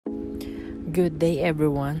Good day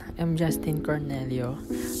everyone, I'm Justin Cornelio.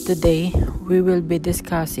 Today, we will be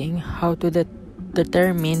discussing how to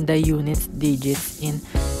determine the units digits in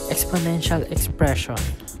exponential expression.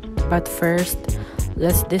 But first,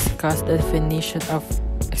 let's discuss the definition of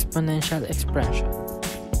exponential expression.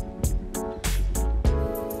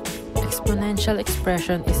 Exponential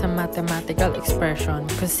expression is a mathematical expression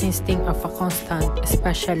consisting of a constant,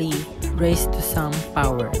 especially raised to some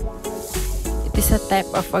power. It is a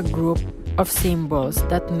type of a group of symbols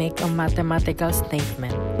that make a mathematical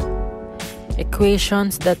statement.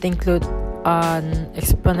 Equations that include an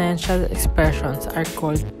exponential expressions are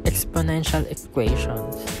called exponential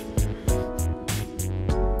equations.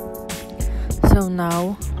 So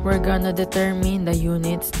now, we're gonna determine the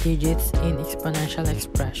units digits in exponential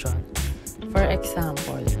expression. For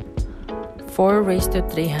example, 4 raised to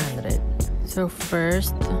 300. So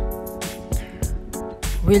first,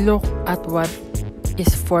 we look at what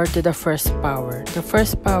is 4 to the first power. The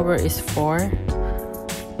first power is 4.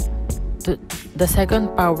 The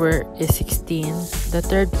second power is 16. The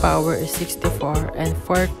third power is 64. And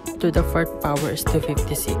 4 to the fourth power is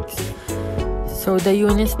 256. So the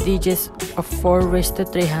units digits of 4 raised to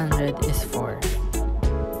 300 is 4.